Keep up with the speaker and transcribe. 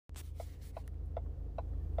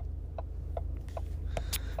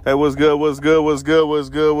Hey, what's good, what's good, what's good, what's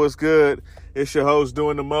good, what's good? It's your host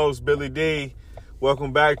doing the most, Billy D.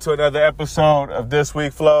 Welcome back to another episode of This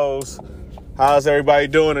Week Flows. How's everybody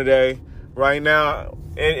doing today? Right now,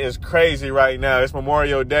 it is crazy right now. It's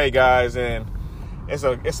Memorial Day, guys, and it's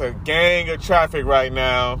a gang of traffic right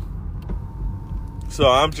now. So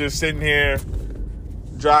I'm just sitting here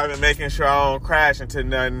driving, making sure I don't crash into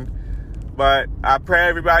nothing. But I pray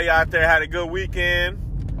everybody out there had a good weekend.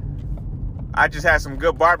 I just had some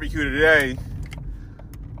good barbecue today.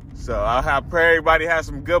 So I pray everybody had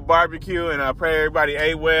some good barbecue, and I pray everybody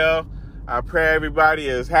ate well. I pray everybody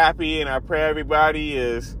is happy, and I pray everybody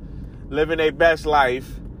is living their best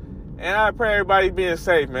life. And I pray everybody being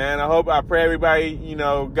safe, man. I pray everybody,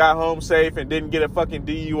 got home safe and didn't get a fucking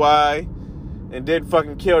DUI and didn't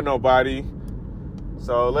fucking kill nobody.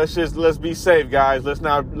 So let's be safe, guys. Let's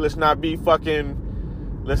not be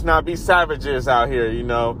savages out here,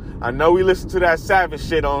 I know we listen to that savage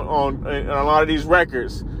shit on a lot of these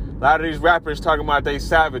records. A lot of these rappers talking about they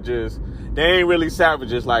savages. They ain't really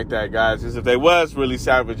savages like that, guys. Because if they was really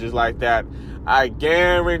savages like that, I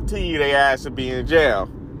guarantee you they ass would be in jail.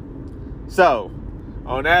 So,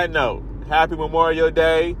 on that note, happy Memorial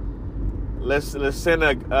Day. Let's send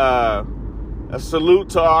a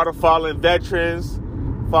salute to all the fallen veterans,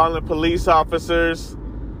 fallen police officers,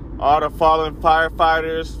 all the fallen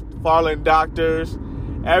firefighters, fallen doctors,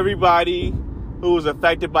 everybody who was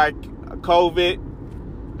affected by COVID.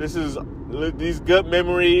 These good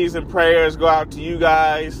memories and prayers go out to you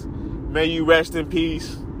guys. May you rest in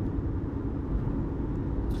peace.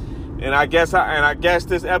 And I guess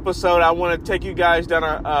this episode I want to take you guys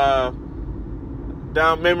down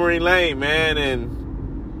memory lane, man,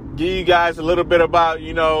 and give you guys a little bit about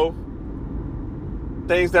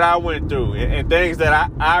things that I went through and things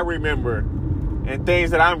that I remember and things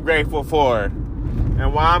that I'm grateful for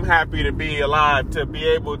and why I'm happy to be alive to be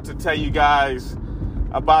able to tell you guys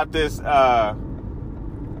about this about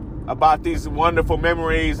these wonderful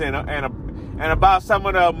memories and about some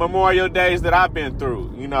of the Memorial Days that I've been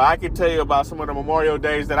through. I can tell you about some of the Memorial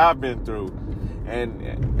Days that I've been through,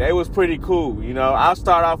 and they was pretty cool. I'll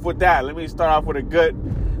start off with that. Let me start off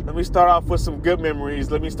with some good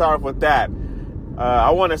memories. Let me start off with that.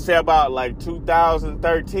 I want to say about like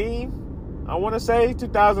 2013. I want to say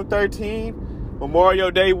 2013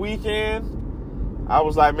 Memorial Day weekend. I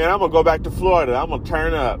was like, man, I'm going to go back to Florida. I'm going to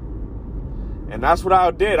turn up. And that's what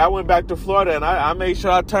I did. I went back to Florida and I made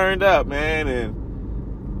sure I turned up, man. And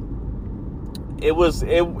it was,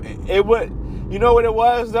 you know what it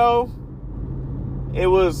was though? It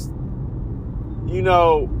was,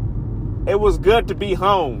 it was good to be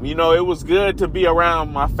home. It was good to be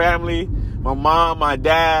around my family, my mom, my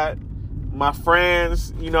dad, my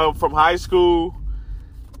friends, from high school.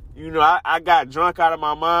 I got drunk out of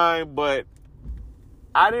my mind, but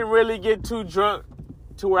I didn't really get too drunk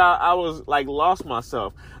to where I was like lost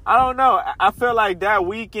myself. I don't know. I feel like that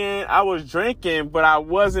weekend I was drinking, but I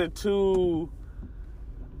wasn't too,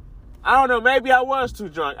 I don't know. Maybe I was too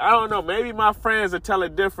drunk. I don't know. Maybe my friends will tell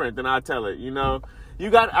it different than I tell it.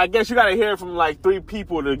 I guess you got to hear from like 3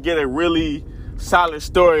 people to get a really solid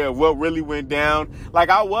story of what really went down. Like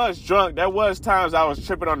I was drunk. There was times I was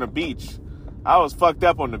tripping on the beach. I was fucked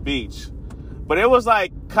up on the beach, but it was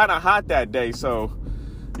like kind of hot that day. So,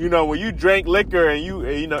 when you drink liquor and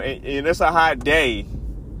and it's a hot day,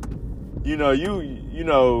 you know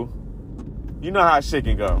how shit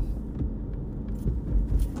can go.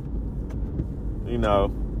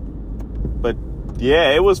 But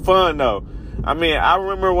yeah, it was fun though. I mean, I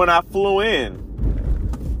remember when I flew in.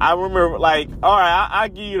 I remember like, all right, I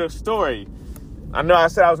give you the story. I know I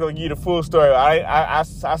said I was gonna give you the full story. I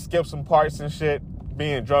skipped some parts and shit,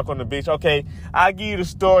 being drunk on the beach. Okay, I give you the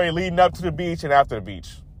story leading up to the beach and after the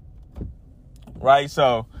beach. Right,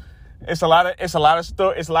 so it's a lot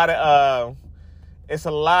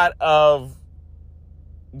of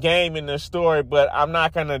game in the story, but I'm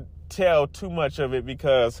not gonna tell too much of it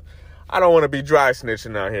because I don't want to be dry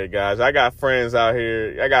snitching out here, guys. I got friends out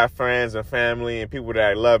here. I got friends and family and people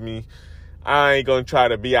that love me. I ain't gonna try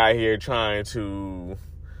to be out here trying to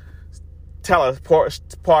tell a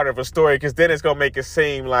part of a story because then it's gonna make it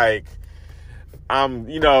seem like I'm,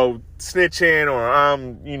 snitching or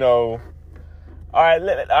I'm, All right,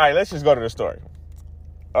 let's just go to the story.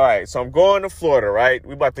 All right, so I'm going to Florida, right?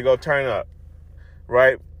 We about to go turn up,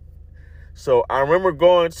 right? So I remember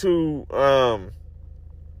going to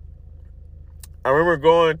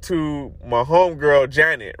my homegirl,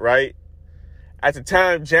 Janet, right? At the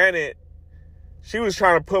time, Janet, she was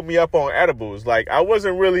trying to put me up on edibles. Like, I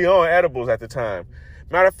wasn't really on edibles at the time.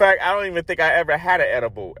 Matter of fact, I don't even think I ever had an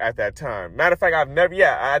edible at that time. Matter of fact,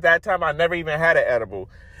 at that time, I never even had an edible.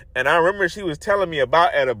 And I remember she was telling me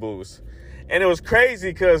about edibles. And it was crazy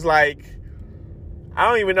because, like, I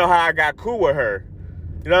don't even know how I got cool with her.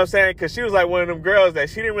 You know what I'm saying? Because she was like one of them girls that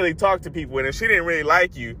she didn't really talk to people. And if she didn't really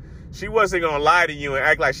like you, she wasn't going to lie to you and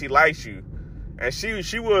act like she likes you. And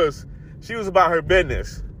she was about her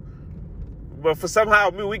business. But for somehow,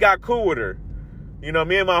 we got cool with her. You know,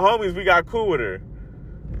 me and my homies, we got cool with her.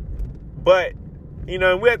 But, you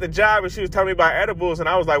know, we at the job and she was telling me about edibles. And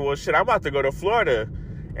I was like, well, shit, I'm about to go to Florida.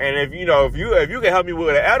 And if you can help me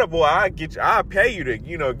with an edible, I'll pay you to,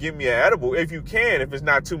 you know, give me an edible if you can, if it's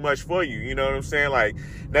not too much for you. You know what I'm saying? Like,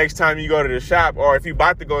 next time you go to the shop, or if you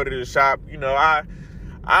about to go to the shop, you know,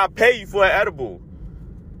 I'll pay you for an edible.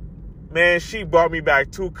 Man, she brought me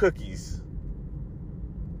back 2 cookies.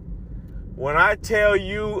 When I tell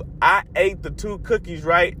you I ate the 2 cookies,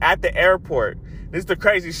 right, at the airport. This is the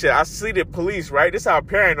crazy shit. I see the police, right? This is how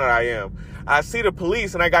paranoid I am. I see the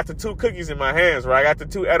police and I got the 2 cookies in my hands, right? I got the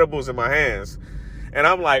 2 edibles in my hands. And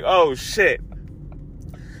I'm like, oh shit.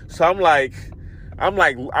 So I'm like,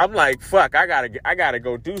 fuck, I gotta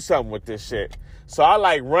go do something with this shit. So I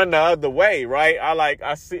like run the other way, right?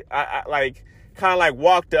 I kind of like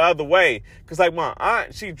walk the other way. Cause like my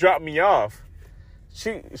aunt, she dropped me off.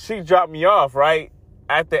 She dropped me off, right?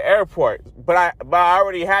 At the airport. But I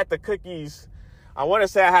already had the cookies. I want to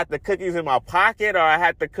say I had the cookies in my pocket or I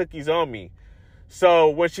had the cookies on me. So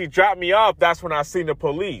when she dropped me off, that's when I seen the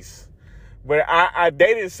police. But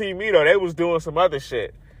they didn't see me though. They was doing some other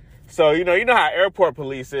shit. So, you know how airport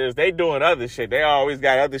police is. They doing other shit. They always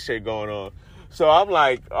got other shit going on. So I'm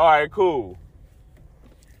like, all right, cool.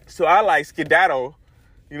 So I like skedaddle.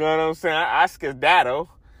 You know what I'm saying? I skedaddle.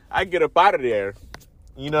 I get up out of there.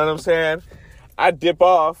 You know what I'm saying? I dip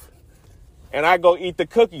off. And I go eat the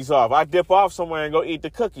cookies off. I dip off somewhere and go eat the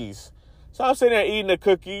cookies. So I'm sitting there eating the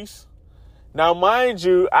cookies. Now, mind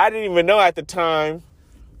you, I didn't even know at the time,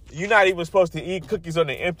 you're not even supposed to eat cookies on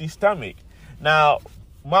an empty stomach. Now,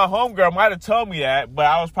 my homegirl might have told me that, but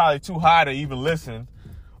I was probably too high to even listen.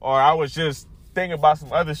 Or I was just thinking about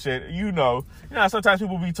some other shit. You know, sometimes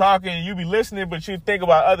people be talking and you be listening, but you think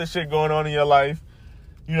about other shit going on in your life.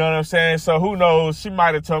 You know what I'm saying? So who knows? She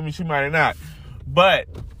might have told me, she might have not. But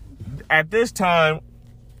at this time,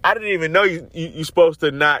 I didn't even know you're supposed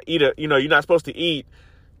to not eat you're not supposed to eat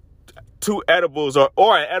 2 edibles or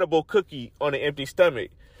an edible cookie on an empty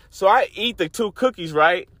stomach. So I eat the 2 cookies,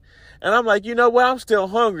 right? And I'm like, you know what? I'm still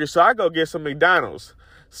hungry. So I go get some McDonald's.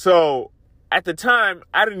 So at the time,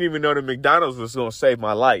 I didn't even know the McDonald's was going to save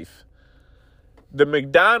my life. The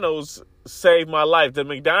McDonald's saved my life. The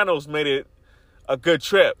McDonald's made it a good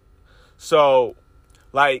trip. So,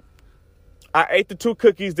 like, I ate the 2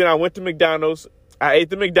 cookies, then I went to McDonald's. I ate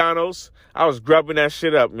the McDonald's. I was grubbing that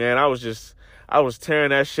shit up, man. I was tearing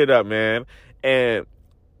that shit up, man. And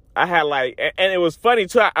I had and it was funny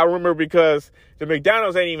too. I remember because the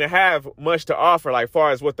McDonald's ain't even have much to offer, like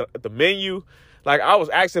far as what the menu. Like I was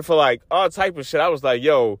asking for like all type of shit. I was like,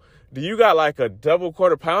 yo, do you got like a double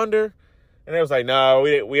quarter pounder? And they was like, no,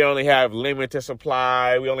 we only have limited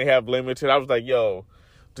supply. We only have limited. I was like, yo,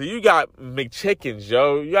 do you got McChickens,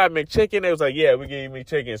 yo? You got McChicken? They was like, yeah, we give you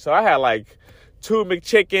McChicken. So I had like 2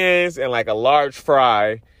 McChickens and like a large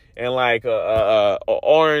fry and like a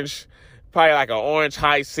orange, probably like an orange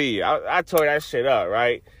high C. I tore that shit up,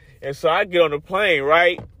 right? And so I get on the plane,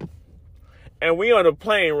 right? And we on the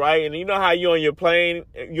plane, right? And you know how you're on the plane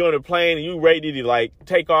and you ready to like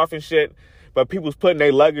take off and shit, but people's putting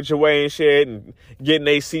their luggage away and shit and getting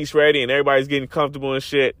their seats ready and everybody's getting comfortable and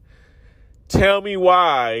shit. Tell me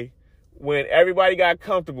why when everybody got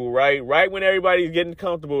comfortable, right? Right when everybody's getting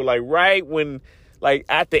comfortable, like right when, like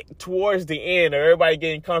towards the end of everybody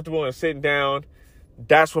getting comfortable and sitting down,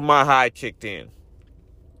 that's when my high kicked in.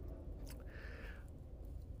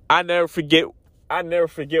 I never forget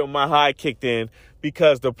when my high kicked in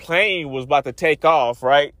because the plane was about to take off,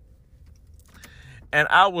 right? And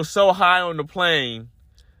I was so high on the plane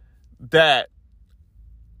that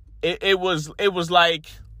it was like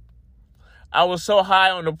I was so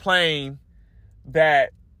high on the plane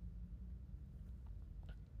that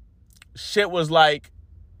shit was like,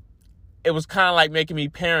 it was kind of like making me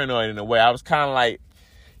paranoid in a way. I was kind of like,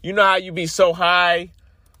 you know how you be so high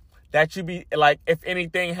that you be like, if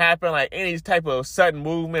anything happened, like any type of sudden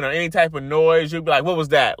movement or any type of noise, you'll be like, what was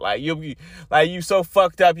that? Like you'll be like, you so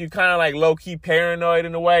fucked up, you kind of like low key paranoid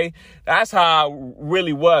in a way. That's how I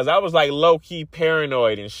really was. I was like low key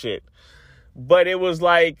paranoid and shit. But it was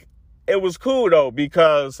like, it was cool though,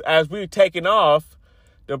 because as we were taking off,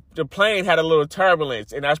 the plane had a little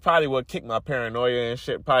turbulence, and that's probably what kicked my paranoia and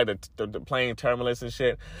shit. Probably the plane turbulence and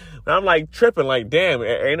shit. And I'm like tripping, like, damn,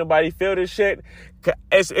 ain't nobody feel this shit.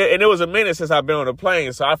 And it was a minute since I've been on a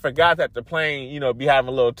plane, so I forgot that the plane, be having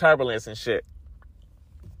a little turbulence and shit.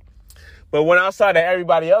 But when I saw that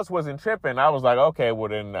everybody else wasn't tripping, I was like, okay, well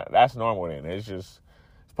then that's normal then. It's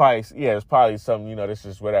probably something, this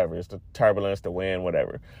is whatever. It's the turbulence, the wind,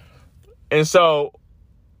 whatever. And so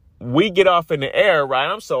we get off in the air, right?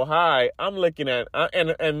 I'm so high. I'm looking at,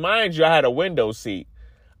 and mind you, I had a window seat.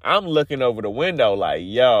 I'm looking over the window like,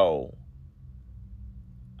 yo,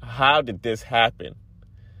 how did this happen?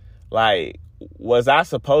 Like, was I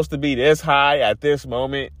supposed to be this high at this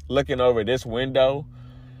moment looking over this window?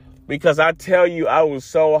 Because I tell you, I was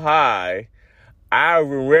so high. I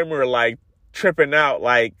remember like tripping out,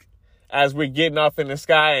 like as we're getting off in the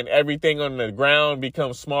sky and everything on the ground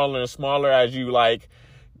becomes smaller and smaller as you like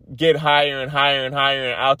get higher and higher and higher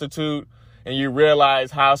in altitude, and you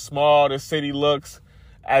realize how small the city looks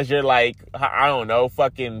as you're like, I don't know,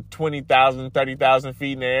 fucking 20,000, 30,000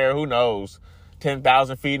 feet in the air. Who knows?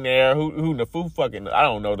 10,000 feet in the air. Who fucking, I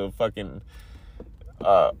don't know the fucking,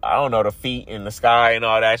 I don't know the feet in the sky and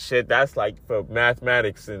all that shit. That's like for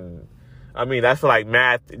mathematics and, that's for like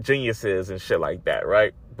math geniuses and shit like that,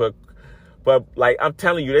 right? But like, I'm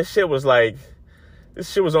telling you, this shit was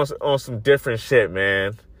on some different shit,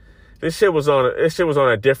 man. This shit was on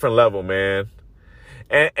a different level, man.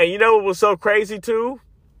 And you know what was so crazy too?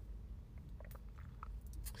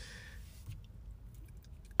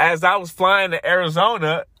 As I was flying to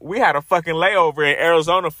Arizona, we had a fucking layover in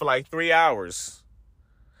Arizona for like 3 hours.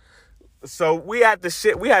 So we had the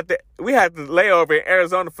layover in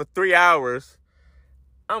Arizona for 3 hours.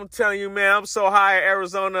 I'm telling you, man, I'm so high in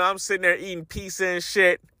Arizona. I'm sitting there eating pizza and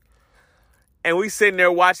shit. And we sitting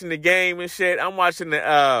there watching the game and shit. I'm watching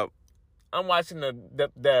the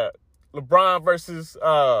LeBron versus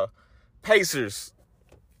Pacers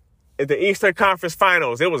at the Eastern Conference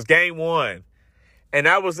Finals. It was game 1. And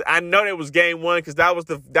I know it was game 1 because that was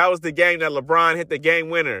the game that LeBron hit the game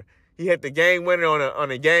winner. He hit the game winner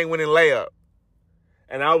on a game winning layup.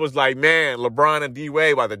 And I was like, man, LeBron and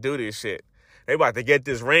D-Wade about to do this shit. They about to get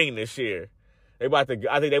this ring this year. I think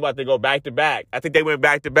they about to go back to back. I think they went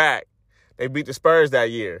back to back. They beat the Spurs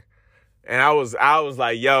that year. And I was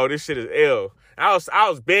like, yo, this shit is ill. I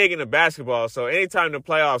was big into basketball, so anytime the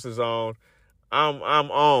playoffs is on, I'm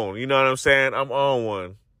on. You know what I'm saying? I'm on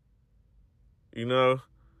one.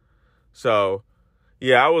 So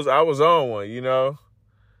yeah, I was on one,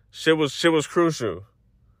 Shit was crucial.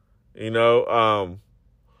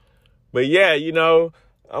 But yeah,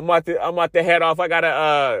 I'm about to head off. I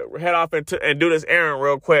gotta head off and do this errand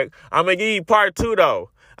real quick. I'm gonna give you part 2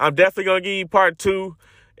 though. I'm definitely gonna give you part 2.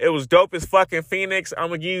 It was dope as fucking Phoenix. I'm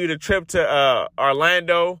gonna give you the trip to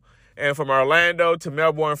Orlando, and from Orlando to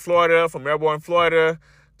Melbourne, Florida, from Melbourne, Florida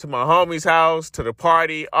to my homie's house, to the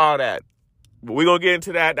party, all that. But we're gonna get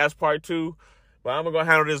into that. That's part 2. But I'm gonna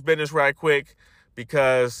handle this business right quick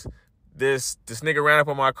because this nigga ran up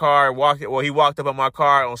on my car, he walked up on my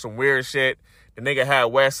car on some weird shit. The nigga had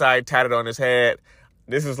West Side tatted on his head.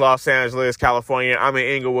 This is Los Angeles, California. I'm in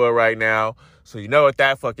Inglewood right now. So you know what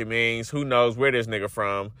that fucking means. Who knows where this nigga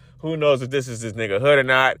from? Who knows if this is this nigga hood or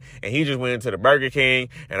not? And he just went into the Burger King,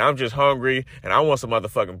 and I'm just hungry, and I want some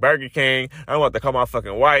motherfucking Burger King. I want to call my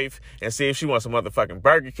fucking wife and see if she wants some motherfucking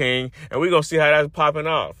Burger King, and we gonna see how that's popping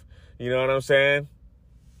off. You know what I'm saying?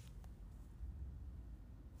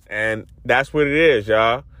 And that's what it is,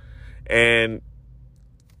 y'all. And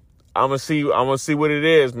I'm gonna see what it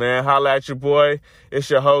is, man. Holla at your boy. It's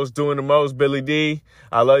your host doing the most, Billy D.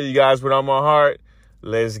 I love you guys with all my heart.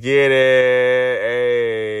 Let's get it.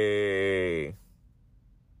 Hey.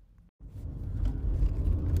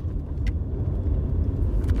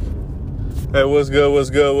 Hey, what's good,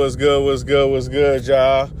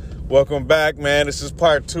 y'all? Welcome back, man. This is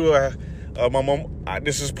part 2 of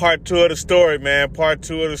this is part 2 of the story, man. Part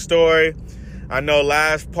 2 of the story. I know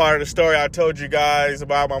last part of the story I told you guys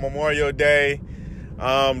about my Memorial Day.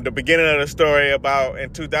 The beginning of the story about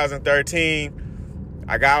in 2013,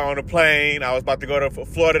 I got on a plane. I was about to go to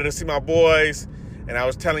Florida to see my boys, and I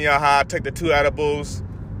was telling y'all how I took the 2 edibles,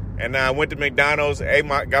 and I went to McDonald's,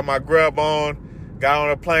 got my grub on, got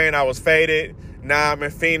on a plane. I was faded. Now I'm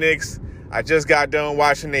in Phoenix. I just got done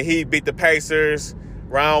watching the Heat beat the Pacers,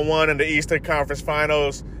 round 1 in the Eastern Conference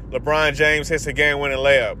Finals. LeBron James hits a game-winning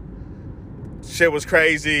layup. Shit was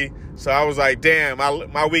crazy. So I was like, damn,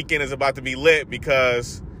 my weekend is about to be lit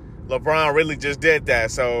because LeBron really just did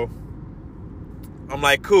that. So I'm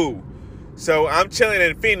like, cool. So I'm chilling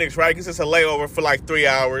in Phoenix, right? Because it's a layover for like 3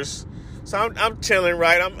 hours. So I'm chilling,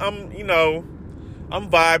 right? I'm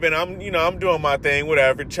vibing. I'm doing my thing,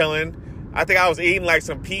 whatever, chilling. I think I was eating like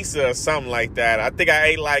some pizza or something like that. I think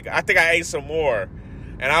I ate some more,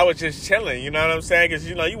 and I was just chilling. You know what I'm saying? Because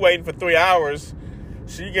you waiting for 3 hours,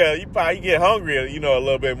 so you probably get hungry, a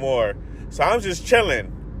little bit more. So I'm just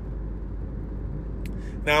chilling.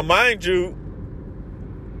 Now, mind you,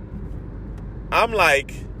 I'm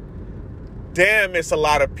like, damn, it's a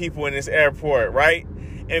lot of people in this airport, right?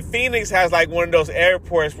 And Phoenix has like one of those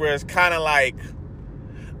airports where it's kind of like,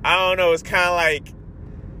 I don't know, it's kind of like,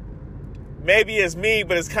 maybe it's me,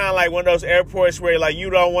 but it's kind of like one of those airports where like you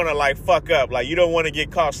don't want to like fuck up. Like you don't want to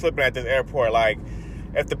get caught slipping at this airport. Like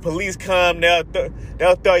if the police come,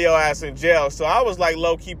 they'll throw your ass in jail. So I was like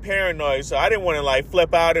low-key paranoid. So I didn't want to like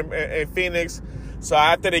flip out in Phoenix. So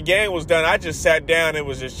after the game was done, I just sat down and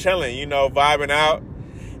was just chilling, vibing out.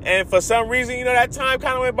 And for some reason, that time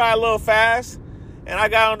kind of went by a little fast. And I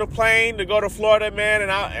got on the plane to go to Florida, man.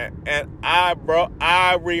 And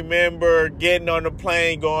I remember getting on the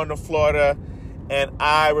plane, going to Florida, and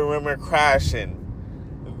I remember crashing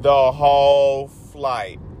the whole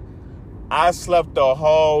flight. I slept the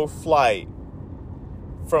whole flight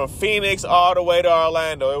from Phoenix all the way to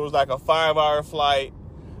Orlando. It was like a 5-hour flight.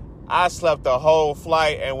 I slept the whole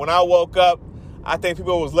flight, and when I woke up, I think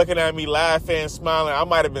people was looking at me laughing, smiling. I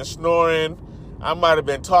might have been snoring. I might have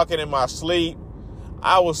been talking in my sleep.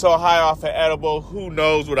 I was so high off an edible, who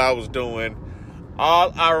knows what I was doing.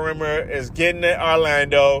 All I remember is getting to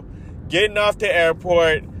Orlando, getting off the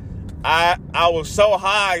airport. I was so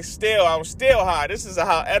high still. I was still high. This is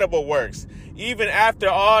how edible works. Even after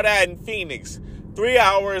all that in Phoenix. 3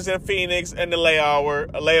 hours in Phoenix and the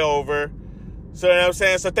layover. So you know what I'm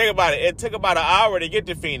saying? So think about it. It took about an hour to get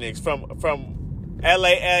to Phoenix. From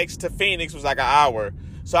LAX to Phoenix was like an hour.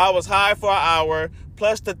 So I was high for an hour,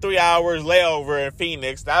 plus the 3 hours layover in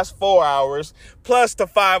Phoenix. That's 4 hours. Plus the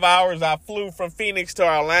 5 hours I flew from Phoenix to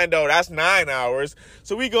Orlando. That's 9 hours.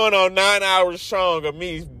 So we going on 9 hours strong of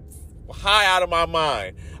me high out of my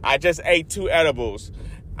mind. I just ate 2 edibles.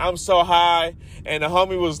 I'm so high. And the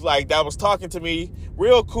homie was like, that was talking to me.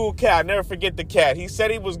 Real cool cat. I never forget the cat. He said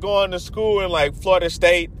he was going to school in like Florida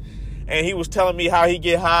State. And he was telling me how he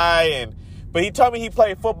get high. But he told me he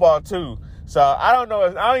played football too. So I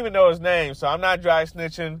don't even know his name. So I'm not dry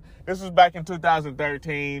snitching. This was back in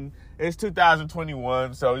 2013. It's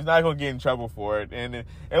 2021. So he's not going to get in trouble for it. And it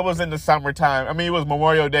was in the summertime. I mean, it was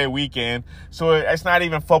Memorial Day weekend. So it's not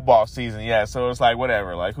even football season yet. So it's like,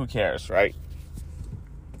 whatever. Like, who cares, right?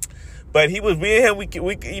 But me and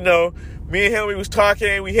him, we was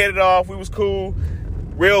talking. We hit it off. We was cool.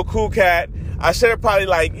 Real cool cat. I should have probably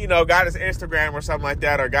got his Instagram or something like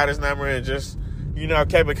that, or got his number and just,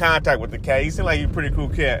 kept in contact with the cat. He seemed like he's a pretty cool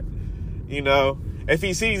cat. If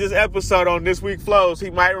he sees this episode on This Week Flows,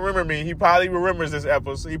 he might remember me. He probably remembers this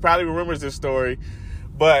episode. He probably remembers this story.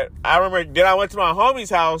 But I remember, then I went to my homie's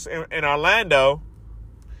house in Orlando.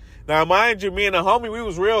 Now, mind you, me and the homie, we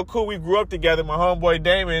was real cool. We grew up together, my homeboy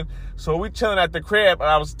Damon. So we chilling at the crib, and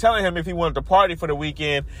I was telling him if he wanted to party for the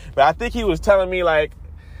weekend. But I think he was telling me,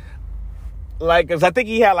 because I think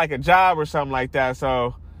he had, a job or something like that.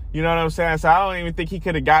 So, you know what I'm saying? So I don't even think he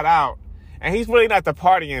could have got out. And he's really not the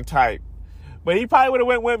partying type. But he probably would have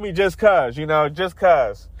went with me just cause.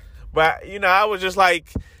 But, I was just like,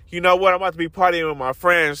 you know what? I'm about to be partying with my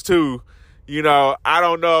friends, too. I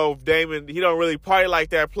don't know if Damon, he don't really party like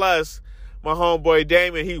that. Plus, my homeboy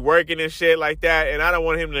Damon, he working and shit like that. And I don't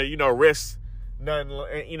want him to, risk nothing,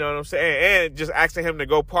 you know what I'm saying? And just asking him to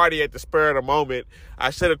go party at the spur of the moment. I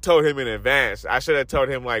should have told him in advance. I should have told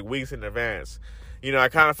him weeks in advance. I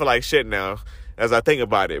kind of feel like shit now as I think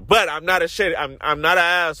about it. But I'm not I'm not an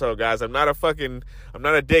asshole, guys. I'm not a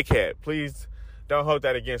dickhead. Please don't hold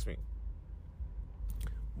that against me.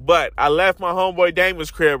 But I left my homeboy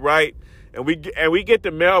Damon's crib, right? And we get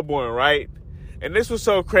to Melbourne, right? And this was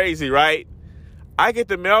so crazy, right? I get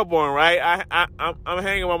to Melbourne, right? I'm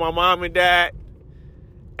hanging with my mom and dad.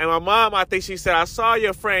 And my mom, I think she said, I saw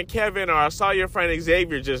your friend Kevin, or I saw your friend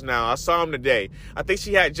Xavier just now. I saw him today. I think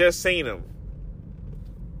she had just seen him.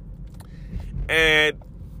 And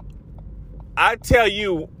I tell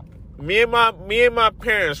you, me and my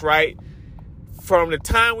parents, right? From the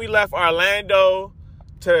time we left Orlando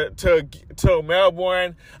to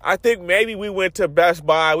Melbourne, I think maybe we went to Best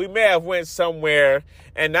Buy. We may have went somewhere,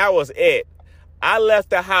 and that was it. I left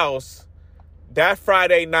the house that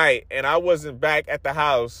Friday night, and I wasn't back at the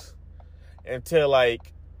house until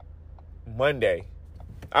Monday.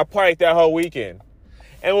 I partied that whole weekend.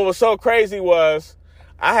 And what was so crazy was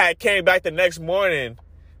I had came back the next morning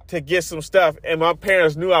to get some stuff, and my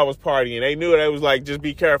parents knew I was partying. They knew it. It was just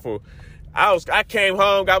be careful. I came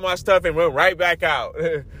home, got my stuff, and went right back out.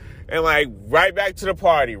 and like right back to the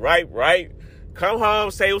party, right. Come home,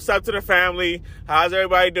 say what's up to the family. How's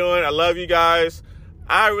everybody doing? I love you guys.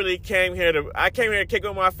 I came here to kick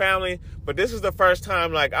with my family, but this is the first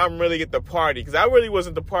time like I'm really get the party, because I really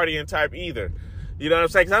wasn't the partying type either. You know what I'm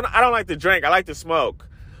saying? Because I don't like to drink. I like to smoke.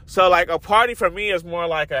 So like a party for me is more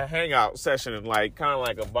like a hangout session, and like kind of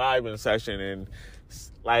like a vibing session, and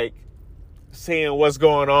like seeing what's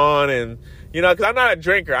going on. And you know, because I'm not a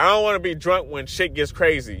drinker. I don't want to be drunk when shit gets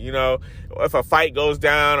crazy. You know, if a fight goes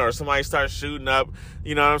down or somebody starts shooting up.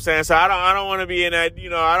 You know what I'm saying? So I don't want to be in that. You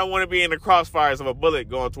know, I don't want to be in the crossfires of a bullet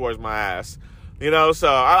going towards my ass. You know,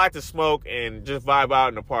 so I like to smoke and just vibe out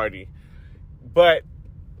in the party. But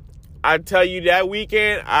I tell you, that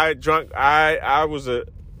weekend I was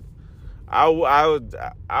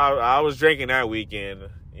drinking that weekend.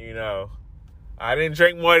 You know, I didn't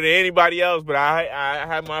drink more than anybody else, but I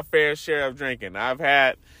had my fair share of drinking. I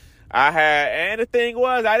had, and the thing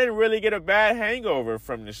was, I didn't really get a bad hangover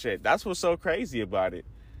from the shit. That's what's so crazy about it.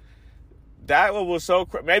 That was so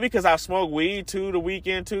maybe because I smoked weed too the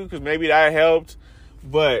weekend too, because maybe that helped.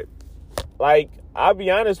 But like, I'll be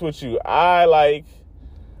honest with you, I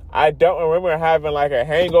don't remember having like a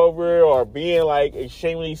hangover or being like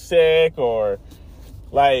extremely sick or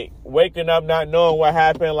like waking up not knowing what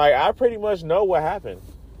happened. Like, I pretty much know what happened.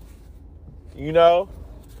 You know?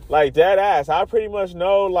 Like, dead ass. I pretty much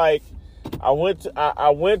know, like, I went to the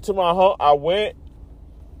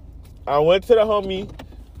homie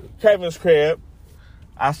Kevin's crib.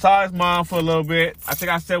 I saw his mom for a little bit. I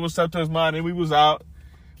think I said what's up to his mom, and we was out.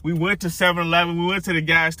 We went to 7-Eleven. We went to the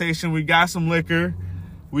gas station. We got some liquor.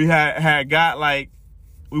 We had got like,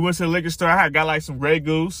 we went to the liquor store. I had got like some Grey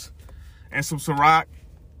Goose and some Ciroc.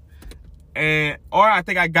 Or I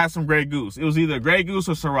think I got some Grey Goose. It was either Grey Goose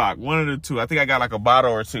or Ciroc, one of the two. I think I got like a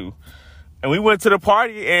bottle or two. And we went to the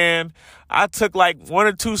party, and I took like 1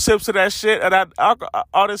 or 2 sips of that shit, of that alcohol,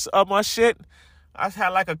 all this of my shit. I had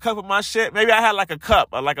like a cup of my shit. Maybe I had like a cup,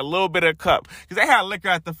 or like a little bit of a cup. Because they had liquor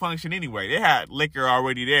at the function anyway. They had liquor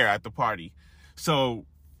already there at the party. So,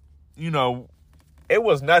 you know, it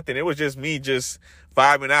was nothing. It was just me just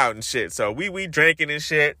vibing out and shit. So we drinking and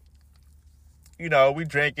shit. You know, we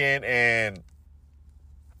drinking, and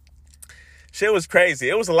shit was crazy.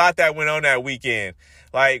 It was a lot that went on that weekend.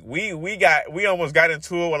 Like, we almost got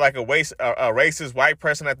into it with like a racist white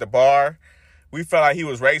person at the bar. We felt like he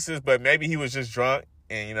was racist, but maybe he was just drunk,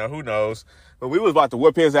 and you know, who knows. But we was about to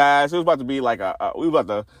whip his ass. It was about to be like we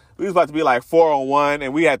was about to be like 4-on-1,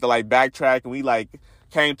 and we had to like backtrack, and we like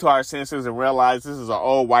came to our senses and realized this is an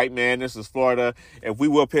old white man. This is Florida. If we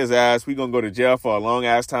whoop his ass, we gonna go to jail for a long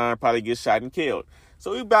ass time, probably get shot and killed.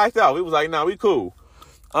 So we backed out. We was like, nah, we cool.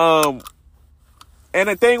 And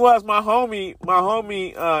the thing was, my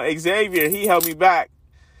homie Xavier, he held me back,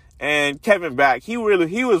 and Kevin back. He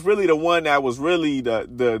was really the one that was really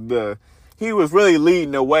he was really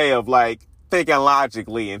leading the way of like thinking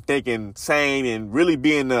logically and thinking sane and really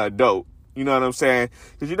being the adult. You know what I'm saying?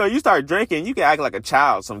 Because, you know, you start drinking, you can act like a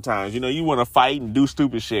child sometimes. You know, you want to fight and do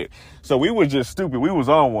stupid shit. So we were just stupid. We was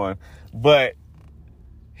on one. But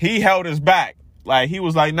he held us back. Like, he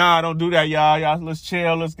was like, nah, don't do that, y'all. Y'all, let's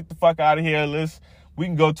chill. Let's get the fuck out of here. We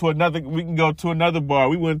can go to another bar.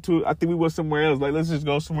 I think we went somewhere else. Like, let's just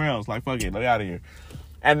go somewhere else. Like, fuck it. Let out of here.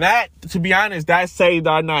 And that, to be honest, that saved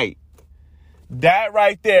our night. That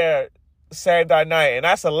right there saved our night. And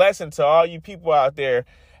that's a lesson to all you people out there.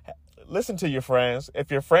 Listen to your friends.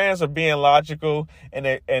 If your friends are being logical and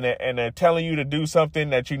they're telling you to do something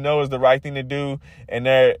that you know is the right thing to do, and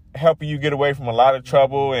they're helping you get away from a lot of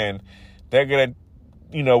trouble, and they're going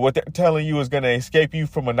to, you know, what they're telling you is going to escape you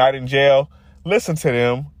from a night in jail, listen to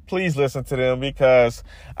them. Please listen to them, because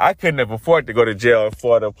I couldn't have afforded to go to jail in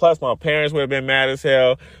Florida. Plus, my parents would have been mad as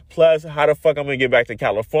hell. Plus, how the fuck I'm going to get back to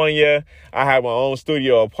California? I have my own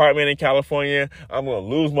studio apartment in California. I'm going to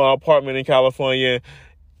lose my apartment in California.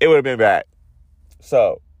 It would have been bad.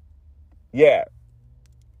 So, yeah.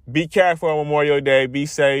 Be careful on Memorial Day. Be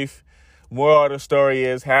safe. Moral of the story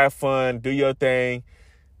is have fun. Do your thing.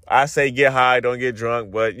 I say get high. Don't get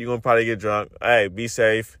drunk. But you're going to probably get drunk. Hey, be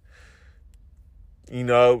safe. You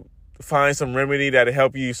know, find some remedy that'll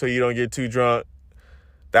help you so you don't get too drunk.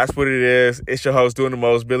 That's what it is. It's your host doing the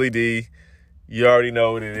most, Billy D. You already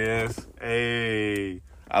know what it is. Hey,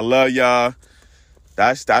 I love y'all.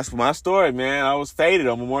 That's my story, man. I was faded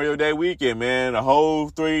on Memorial Day weekend, man. The whole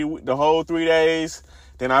 3 days.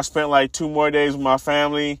 Then I spent like 2 more days with my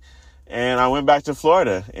family, and I went back to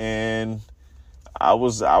Florida. And I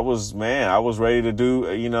was ready to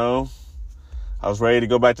do, you know, I was ready to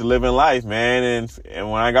go back to living life, man. And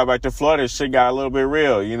when I got back to Florida, shit got a little bit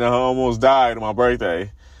real. You know, I almost died on my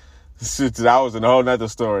birthday. That was a whole nother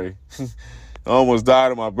story. I almost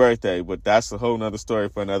died on my birthday, but that's a whole nother story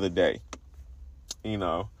for another day. You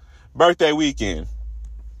know, birthday weekend.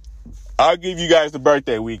 I'll give you guys the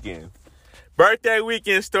birthday weekend. Birthday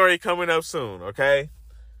weekend story coming up soon, okay?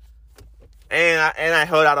 And I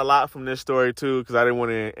held out a lot from this story, too, because I didn't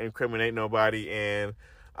want to incriminate nobody, and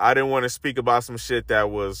I didn't want to speak about some shit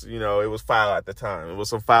that was, it was foul at the time. It was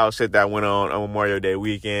some foul shit that went on Memorial Day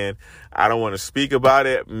weekend. I don't want to speak about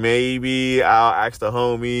it. Maybe I'll ask the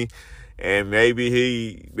homie, and maybe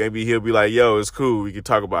he'll be like, yo, it's cool. We can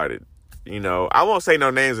talk about it. I won't say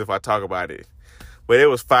no names if I talk about it. But it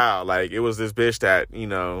was foul. Like, it was this bitch that,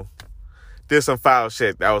 did some foul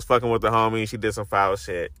shit. That was fucking with the homie. She did some foul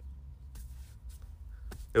shit.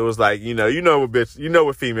 It was like,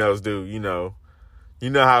 what females do, You know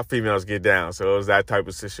how females get down. So it was that type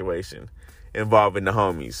of situation involving the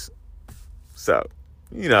homies. So,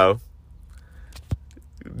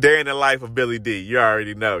 day in the life of Billy D. You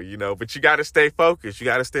already know, But you got to stay focused. You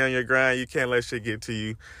got to stay on your grind. You can't let shit get to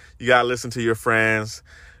you. You got to listen to your friends.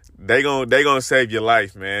 They gonna save your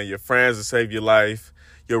life, man. Your friends will save your life.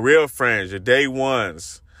 Your real friends, your day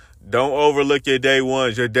ones. Don't overlook your day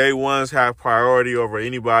ones. Your day ones have priority over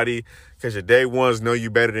anybody because your day ones know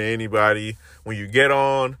you better than anybody. When you get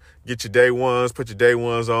on, get your day ones, put your day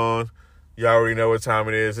ones on. You already know what time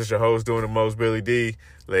it is. It's your host doing the most, Billy D.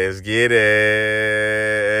 Let's get it.